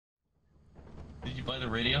By the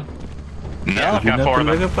radio? No, I got four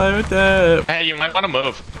of them. Hey, you might want to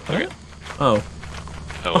move. Okay. Oh.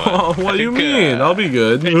 Oh, what do you mean? I'll be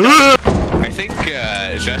good. I think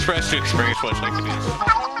Jasper has to experience what it's like to be.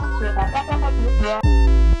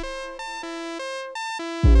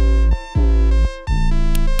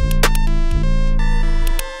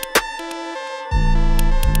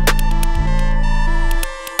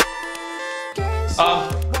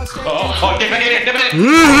 Give it.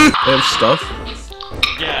 They have stuff.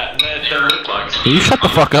 Yeah, they're loot bugs. Can you shut the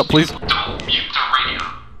fuck up, please? Don't mute the radio.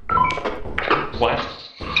 What?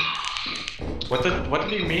 What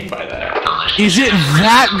did he mean by that? Is it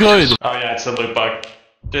that good? Oh yeah, it's a loot bug.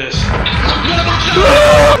 This.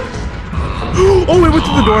 Oh, it went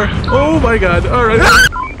to the door. Oh my god. Alright.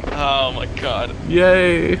 Oh my god.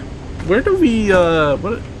 Yay. Where do we,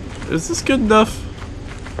 what? Is this good enough?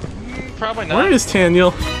 Probably not. Where is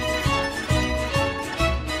Taniel?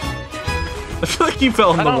 I feel like he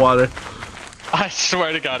fell in the water. I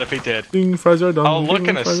swear to god if he did. Ding, fries are done. I'll look Ding,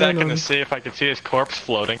 in a fries are second done. to see if I can see his corpse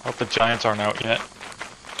floating. Hope the giants aren't out yet.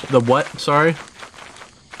 The what? Sorry?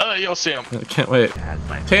 You'll see him. I can't wait.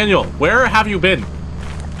 Taniel, where have you been?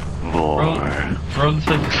 Throwing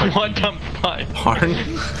things like What the fuck? Barn?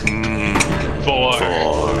 Four.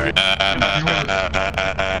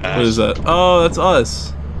 What is that? Oh, that's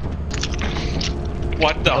us.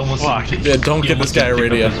 What the almost fuck? didn't Yeah, don't you give this almost guy a didn't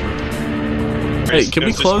pick radio. up his- Hey, can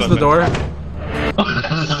we close the door?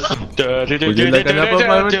 Would you like an apple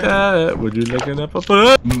pie with that? Would you like an apple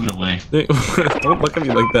pie? Move it away. Don't look at me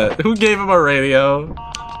like that. Who gave him a radio?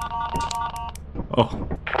 Oh.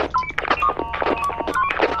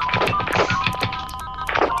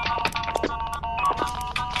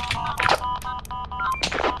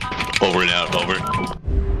 Over and out, over.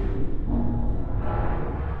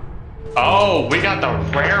 Oh, we got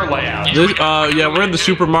the rare layout. This, yeah, we're in the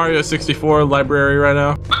Super Mario 64 library right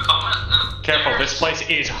now. Careful, this place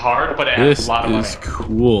is hard, but it has This a lot of money. is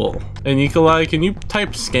cool. And Nikolai, can you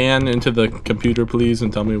type scan into the computer, please,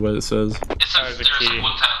 and tell me what it says? It says There's a there's key. like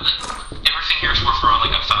 1,000. Everything here is worth around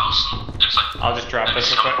like 1,000. There's like. I'll just drop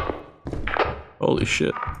this real quick. Holy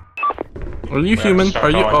shit. Are you to human? start Are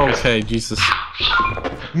you? going, 'cause- Okay, Jesus.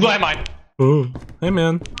 Landmine! Oh, hey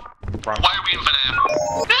man. Why are we in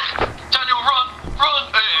Vietnam? Daniel,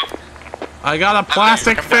 run! Hey. I got a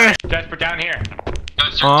plastic fish. Jasper, down here.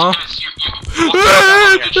 Guys, Huh?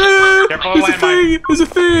 Careful, There's a landmine. thing! There's a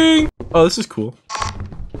thing! Oh, this is cool.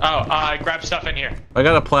 Oh, grab stuff in here. I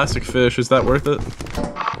got a plastic fish. Is that worth it?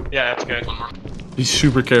 Yeah, that's good. Be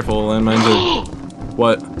super careful, landmines are...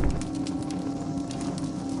 What?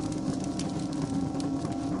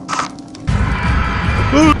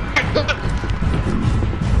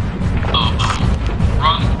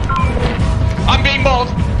 Run. I'm being mauled!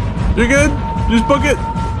 You're good? Just book it.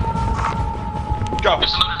 Go.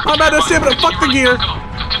 There's another I'm out of stamina. Continue Fuck the running. gear. Go.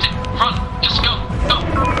 Continue. Run. Just go.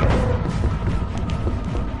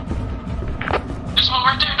 There's one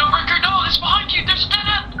right there. No, record. No, it's behind you. There's a dead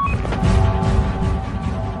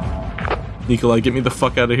end. Nikolai, get me the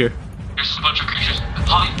fuck out of here. There's a bunch of creatures.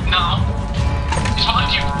 Hide now. He's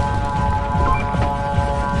behind you.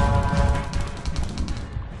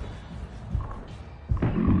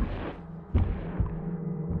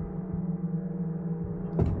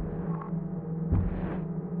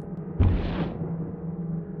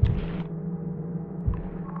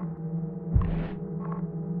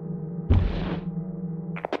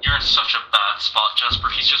 You're in such a bad spot, Jasper.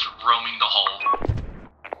 He's just roaming the hole.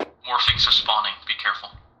 More things are spawning. Be careful.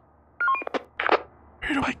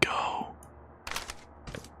 Where do I go?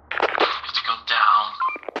 You have to go down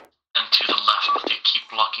and to the left, but they keep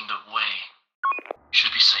blocking the way. You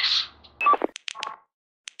should be safe.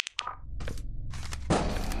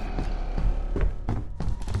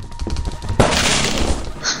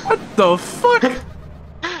 What the fuck?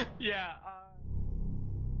 Yeah,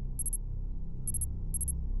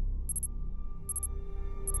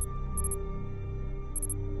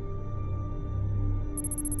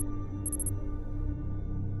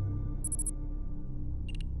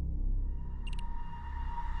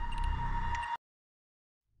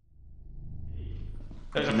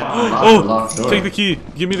 There's a bomb. Oh, take the key.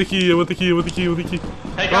 Give me the key. I want the key. I want the key. I want the key.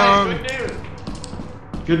 Hey guys, good news!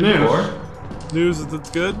 Good news. News that's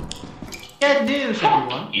good. Good news,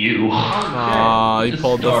 everyone. You. Aw, he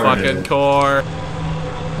pulled the Started. fucking core.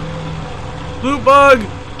 Loot bug!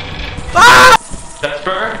 Ah!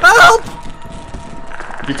 Jasper? Help!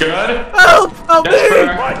 You good? Help! Help Jasper?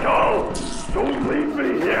 me! Michael! Don't leave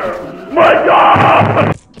me here!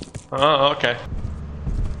 Michael! Oh, okay.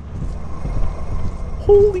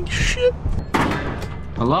 Holy shit!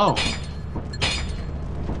 Hello.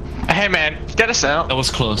 Hey, Hey man, get us out. That was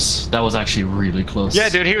close. That was actually really close. Yeah,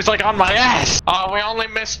 dude, he was like on my ass. Oh, we only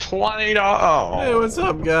missed 20. Oh. Hey, what's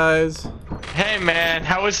up, guys? Hey man,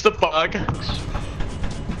 how is the bug? I've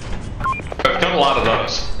done a lot of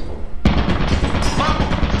those.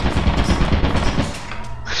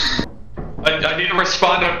 I need to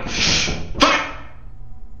respond to.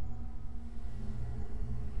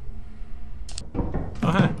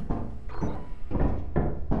 Oh, hey.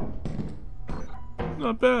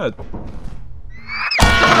 Not bad.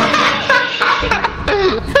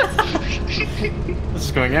 This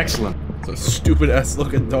is going excellent. It's a stupid ass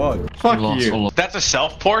looking dog. Fuck Lost you. all of- That's a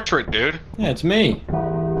self-portrait, dude. Yeah, it's me.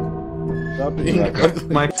 Stop being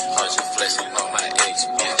ugly.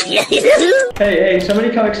 Hey, somebody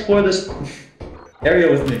come explore this area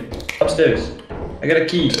with me. Upstairs. I got a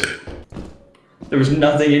key. There was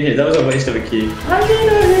nothing in here. That was a waste of a key. I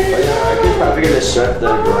could probably gonna shut the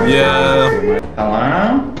door. Yeah.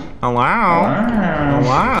 Hello? Hello.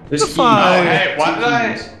 Hello. There's keys. Oh, hey, why did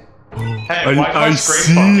I? Hey, why did my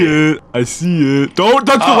screen funky? it. I see it. Don't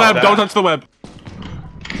touch the web. that. Don't touch the web.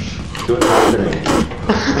 What's happening?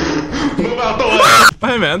 Move out the way.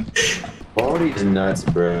 Hey, man. All these nuts,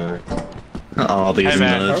 bro. All these Hey,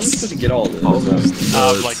 man. How are we nuts. supposed to get all this?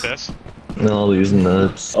 Like this. All these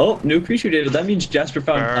nuts. Oh, new creature data. That means Jasper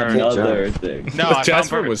found Burn. another thing. No, I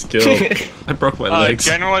Jasper found was killed. I broke my legs.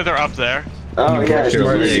 Generally, they're up there. Oh yeah,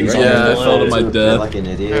 Your legs. Yeah, I fell to my death. Like an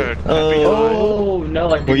idiot. Dude, Oh, no,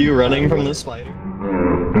 like. Were you running from the spider?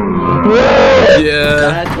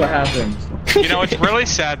 Yeah. That's what happened. you know, it's really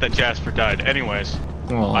sad that Jasper died. Anyways.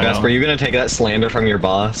 Aw. I know. Jasper, you gonna take that slander from your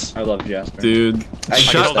boss? I love Jasper. Dude. I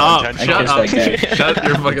Shut killed up. him. Shut I up. kissed that guy. Shut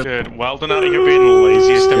your fucking. Dude, Weldon out here being the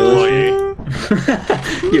laziest employee.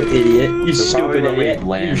 You idiot. You So probably stupid when we idiot.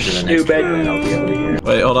 land You for the next stupid. round, I'll be able to hear.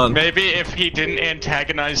 Wait, hold on. Maybe if he didn't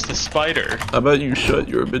antagonize the spider. How about you shut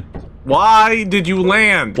your bit? Why did you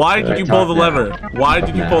land? Why did you pull the lever? Why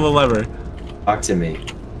did you pull the lever? Talk to me.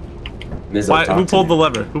 Mizzle, Why? talk Who to pulled the me.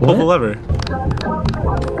 lever? Who pulled the lever?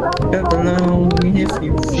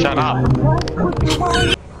 Shut up.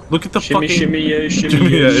 Look at the Shimmy, fucking. shimmy, yeah, shimmy, Shimmy,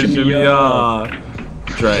 yeah, yeah, shimmy, shimmy, yeah. yeah.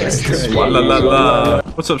 Drag. La la la la.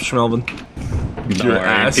 What's up, Schmelvin? Don't Your worry,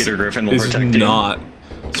 ass Peter Griffin will is protect you. not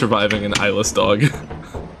surviving an eyeless dog.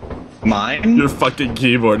 Mine? Your fucking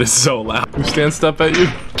keyboard is so loud. Who stands up at you?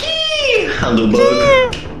 Hello,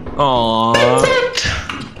 bug. Aww.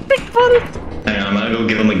 Hang on, I'm gonna go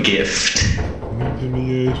give him a gift.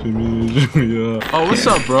 Oh, what's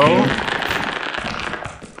up, bro?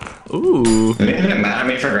 Ooh. Are you gonna get mad at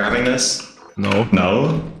me for grabbing this? No.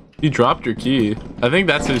 No? You dropped your key. I think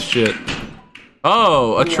that's his shit.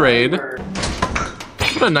 Oh, a trade.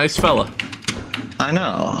 What a nice fella. I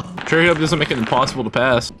know. Cherry Hub doesn't make it impossible to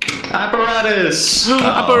pass. Apparatus!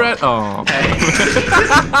 Apparat. Oh. Hey.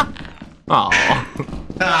 Oh.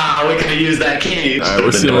 Ah, we could've used that key. Alright,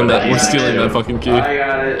 we're stealing that. We're stealing that fucking key. I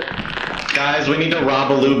got it. Guys, we need to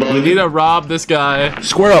rob a Lubo. We need to rob this guy.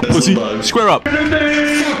 Square up, pussy. Bug. Square up.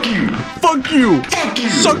 Fuck you! Fuck you. Fuck you!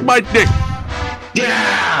 Suck my dick.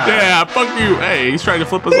 Yeah! Yeah, fuck you. Hey, he's trying to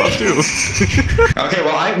flip us off too. Okay,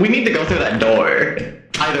 well, we need to go through that door.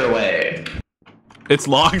 Either way. It's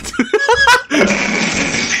locked.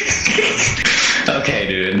 Okay,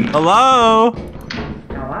 dude. Hello.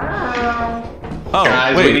 Oh,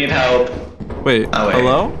 Guys, we wait. need help. Wait. Oh, wait.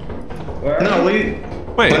 Hello. No,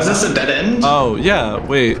 Wait. was this a dead end? Oh yeah.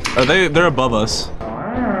 Wait. Are they? They're above us.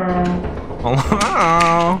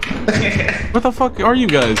 Hello. Where the fuck are you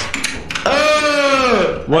guys?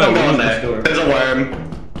 Oh! What? I'm going there. There's a worm.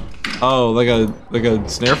 Oh, like a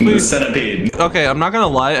snare The flea? centipede. Okay, I'm not gonna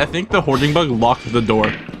lie. I think the hoarding bug locked the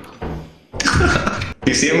door.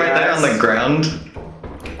 You see him right there on the ground?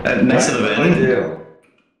 Next to the What do I bin? do?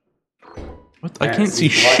 What? I can't see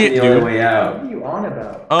He's blocking shit, the only dude. way out. What are you on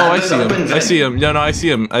about? Oh, I There's see an him. open I see vent. him. No, I see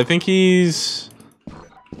him. I think he's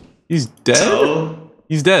dead. So,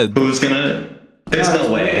 He's dead. who's gonna... There's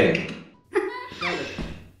no way.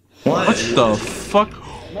 What? What the fuck?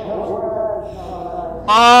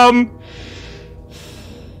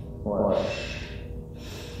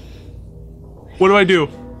 What do I do?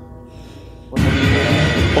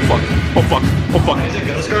 Oh fuck. Oh fuck. Oh fuck. Is it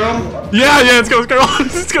Ghost Girl? Yeah, it's Ghost Girl.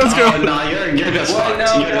 It's Ghost Girl. Oh, nah, you're just What?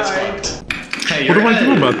 fucked. No, You're just guys. fucked. Hey, What you're do I do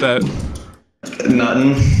gonna- about that?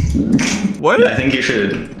 Nothing. What? I think you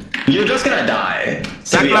should. You're just gonna die. to be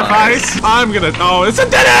Sacrifice? honest. I'm gonna. Oh, it's a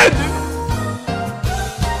dead end!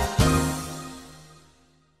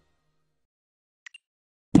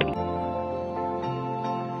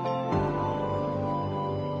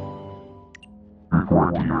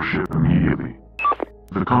 Report to your ship immediately.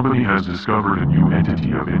 The company has discovered a new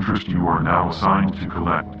entity of interest you are now assigned to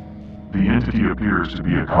collect. The entity appears to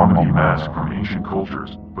be a comedy mask from ancient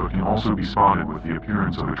cultures, but can also be spotted with the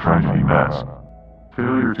appearance of a tragedy mask.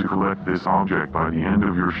 Failure to collect this object by the end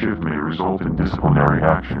of your shift may result in disciplinary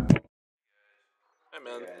action. Hey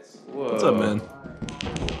man. Whoa. What's up, man?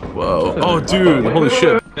 Whoa. Oh, dude. Holy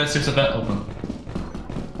shit. Yes, there's a vent open.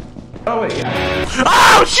 Oh, wait.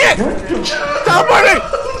 Oh, shit! Teleport me!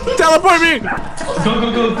 Teleport me!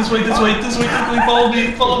 Go. This way, quickly.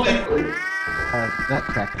 Follow me. That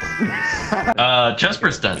cracked.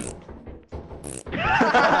 Jasper's dead.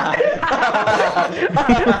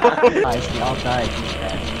 Guys, we all died. He's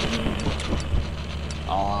dead.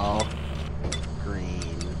 All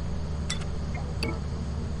green.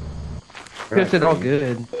 Guess it all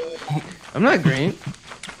good. I'm not green.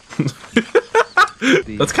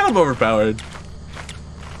 That's kind of overpowered.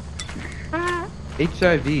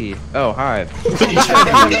 HIV. Oh, hi. Dude,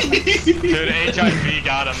 HIV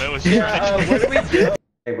got him. It was tragic. What do we do?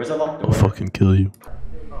 Hey, where's the locked door? I'll fucking kill you.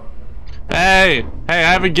 Hey, I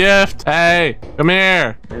have a gift. Hey, come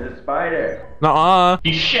here. There's a spider. Nuh-uh.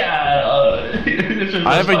 He shot.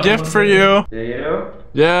 I have a gift for you. Do you?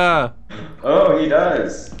 Yeah. Oh, he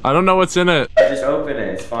does. I don't know what's in it. Just open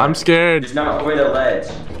it. It's fine. I'm scared. It's not over the ledge.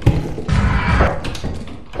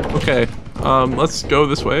 Okay. Let's go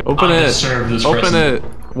this way. Open I'm gonna it. serve this Open person. it.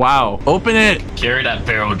 Wow. Open it. Carry that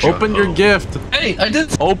barrel jump. Open your gift. Hey, I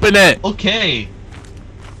did. Open it. Okay.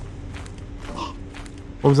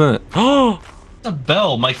 What was in it? Oh, A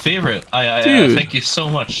bell, my favorite. I Dude. thank you so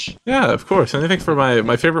much. yeah, of course. Anything for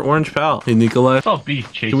my favorite orange pal. Hey, Nikolai. I'll be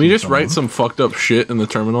chasing Can we just someone. write some fucked up shit in the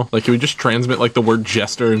terminal? Like, can we just transmit like the word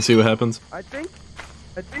jester and see what happens? I think.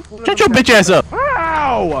 Shut your bitch ass up.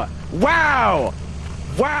 Wow! Wow!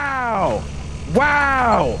 Wow!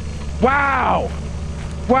 Wow! Wow!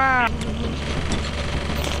 Wow!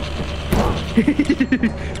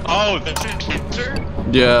 Oh, that's a cancer?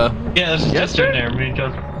 Yeah. Yeah, there's a jester in there. Me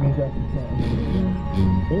just.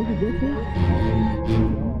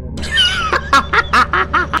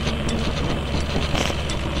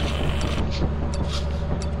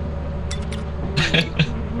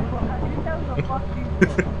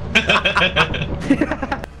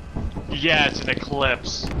 Yeah, it's an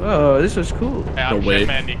eclipse. Oh, this was cool. Hey, I'm No way.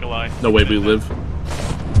 Jetman Nikolai. No way we live.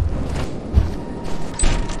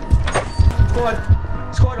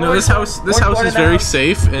 No, this house is very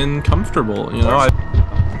safe and comfortable. You know,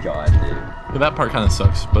 God, dude. that part kind of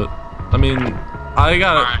sucks, but I mean, I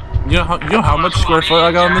got you know how much square foot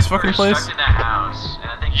I got in this fucking place.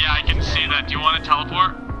 Yeah, I can see that. Do you want to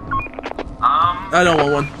teleport? I don't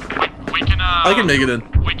want one. We can. I can make it in.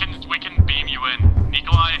 We can beam you in.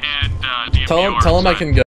 Nikolai and DMP Tell him I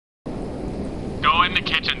can go. Go in the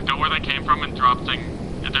kitchen. Go where they came from and drop thing.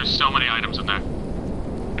 There's so many items in there.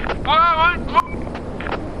 What?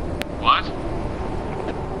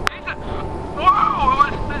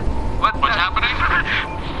 Whoa! What's happening?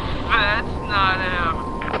 That's not him.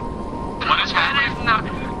 What is happening?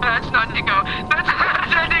 That's not Nico.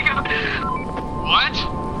 That's not Nico. What?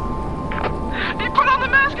 He put on the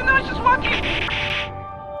mask and now he's just walking.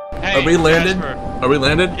 Hey, Are we landed? Jasper. Are we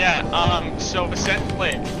landed? Yeah, so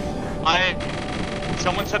essentially,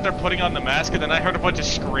 someone said they're putting on the mask and then I heard a bunch of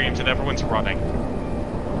screams and everyone's running.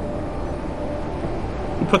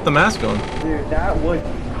 Who put the mask on? Dude, that was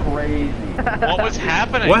crazy. What was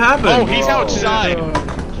happening? What happened? Oh, he's outside.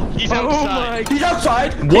 He's outside. Oh my. He's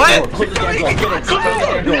outside! What? Close the damn door,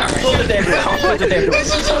 get in. Close the damn door. Close the damn door.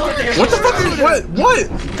 What the fuck is what?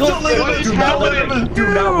 Don't let him in. Do not let him in. Do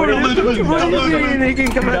not let him in. What do you mean he can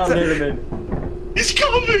come Do not outside? let him in. He's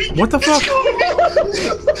coming! What the fuck?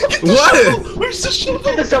 What? What? Where's the shovel?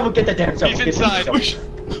 Get the shovel, get the damn shovel. He's get the inside. shovel.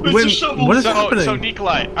 When, the shovel? what is So happening?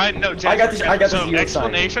 Nikolai, no, Jasper, I got this- I got this so view inside.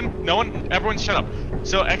 explanation, everyone shut up.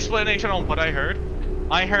 So explanation on what I heard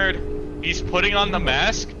he's putting on the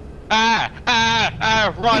mask. Run,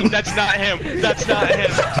 that's not him, that's not him.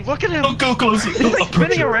 Look at him. Don't go close. Don't approach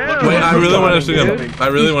Spinning him. around. Wait, I really want to see him. I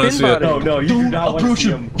really want to see it. No, no, you do Don't not want to approach see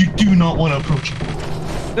him. You do not want to approach him.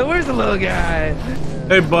 No, where's the little guy?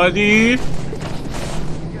 Hey, buddy.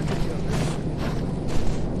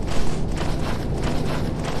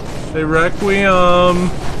 Hey, Requiem.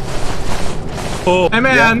 Oh. Hey,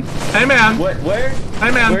 man. Yeah. Hey, man. What? Where?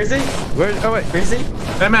 Hey, man. Where is he? Where's? Oh wait. Where is he?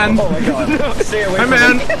 Hey, man. Oh my god. Stay away Hey, from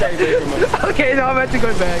man. him. Stay away from him. Okay, now I'm actually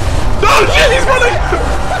going back. Oh, shit, he's running.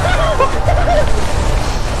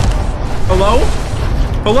 Hello?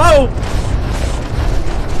 Hello?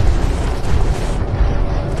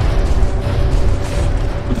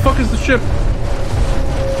 What the fuck is the ship?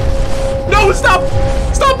 No, stop!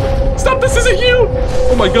 Stop! Stop, this isn't you!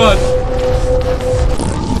 Oh my god.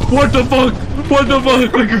 What the fuck? What the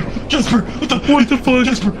fuck? Jasper, What the fuck?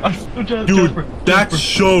 Jasper, Dude, that's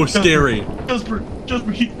so scary.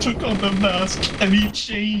 Jasper, he took on the mask and he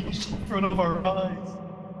changed in front of our eyes.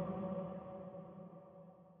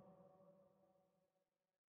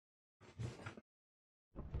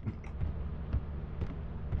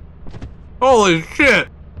 Holy shit!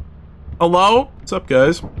 Hello? What's up,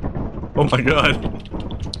 guys? Oh my god.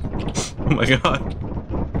 Oh my god.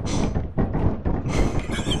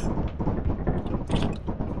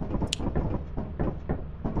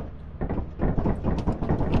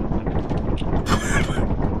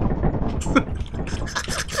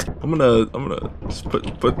 I'm gonna just put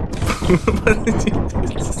You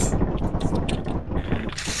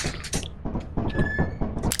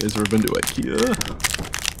guys ever been to IKEA?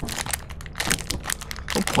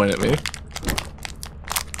 Don't point at me.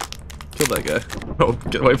 Kill that guy. Oh,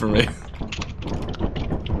 get away from me.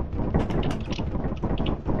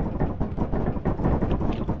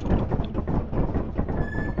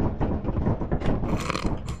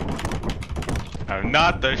 I'm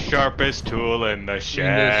not the sharpest tool in the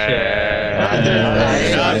shed. I'm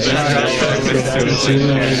not the sharpest tool in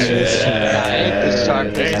the shed.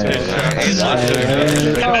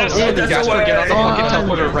 Jasper, get on the fucking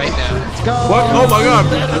teleporter right now. Let's go. What? Oh my god!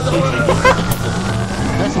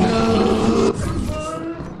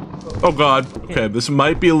 Oh god. Okay, this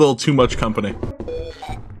might be a little too much company.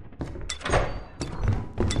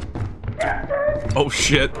 Oh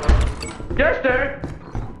shit. Jasper!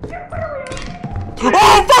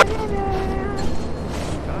 Oh fuck!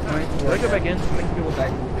 Can I go back in?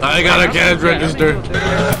 I got a cash register.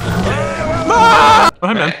 Ah! Oh,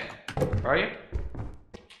 hi man. Where are you?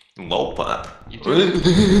 Lopa. You do?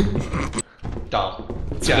 Dumb.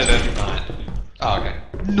 Yeah, oh, okay.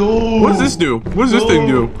 No! What does this do? What does this thing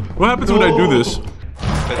do? What happens when I do this?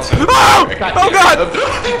 That's Oh! Oh god!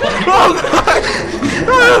 Oh god!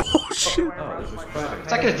 Oh shit!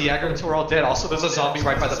 It's not gonna deaggro until we're all dead. Also, there's a zombie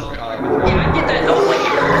right by the. Get that hell away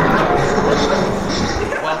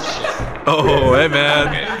Well, shit. Oh, hey man.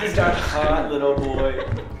 Hot little boy.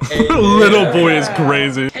 Little boy is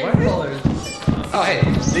crazy. Oh, hey,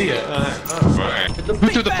 see ya. Who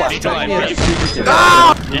threw the flashlight?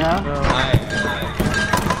 Ah! Yeah.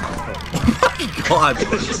 God.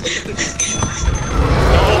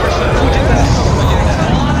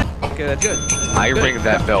 Okay, that's good. I ring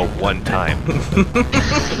that bell one time.